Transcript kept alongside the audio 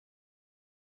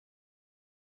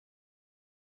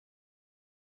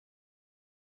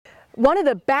One of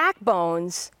the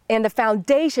backbones and the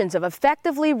foundations of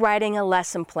effectively writing a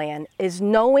lesson plan is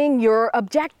knowing your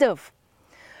objective.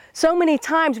 So many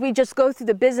times we just go through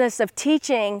the business of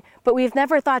teaching, but we've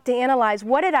never thought to analyze,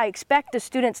 what did I expect the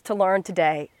students to learn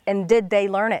today, and did they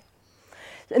learn it?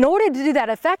 In order to do that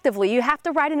effectively, you have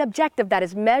to write an objective that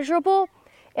is measurable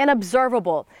and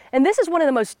observable. And this is one of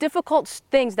the most difficult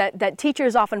things that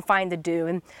teachers often find to do.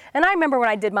 And I remember when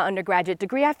I did my undergraduate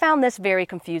degree, I found this very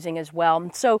confusing as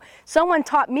well. So someone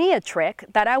taught me a trick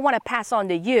that I want to pass on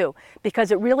to you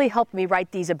because it really helped me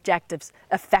write these objectives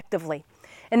effectively.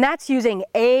 And that's using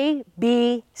A,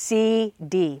 B, C,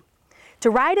 D. To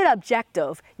write an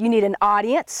objective, you need an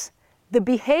audience, the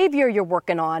behavior you're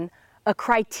working on, a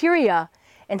criteria,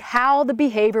 and how the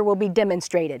behavior will be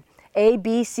demonstrated. A,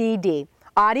 B, C, D.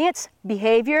 Audience,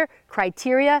 behavior,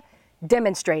 criteria,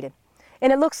 demonstrated.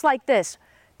 And it looks like this.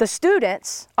 The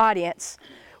students, audience,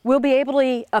 will be able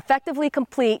to effectively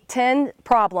complete 10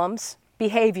 problems,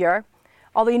 behavior,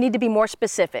 although you need to be more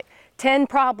specific. 10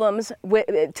 problems,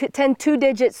 10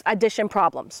 two-digit addition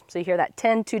problems. So you hear that,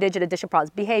 10 two-digit addition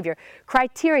problems. Behavior.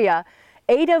 Criteria,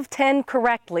 8 of 10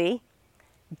 correctly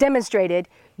demonstrated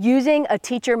using a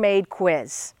teacher-made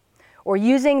quiz or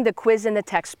using the quiz in the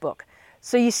textbook.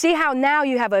 So you see how now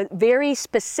you have a very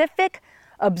specific,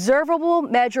 observable,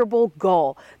 measurable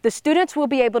goal. The students will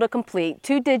be able to complete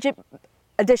two-digit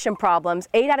addition problems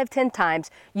 8 out of 10 times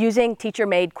using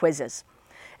teacher-made quizzes.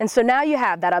 And so now you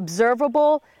have that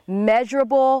observable,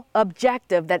 measurable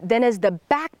objective that then is the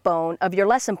backbone of your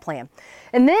lesson plan.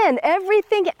 And then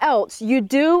everything else you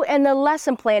do in the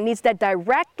lesson plan needs to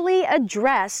directly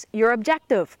address your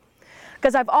objective.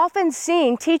 Because I've often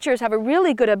seen teachers have a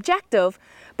really good objective,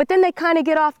 but then they kind of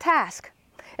get off task.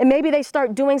 And maybe they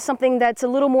start doing something that's a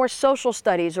little more social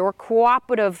studies or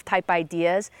cooperative type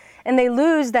ideas, and they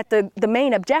lose that the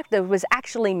main objective was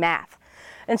actually math.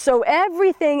 And so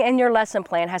everything in your lesson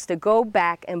plan has to go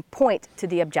back and point to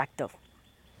the objective.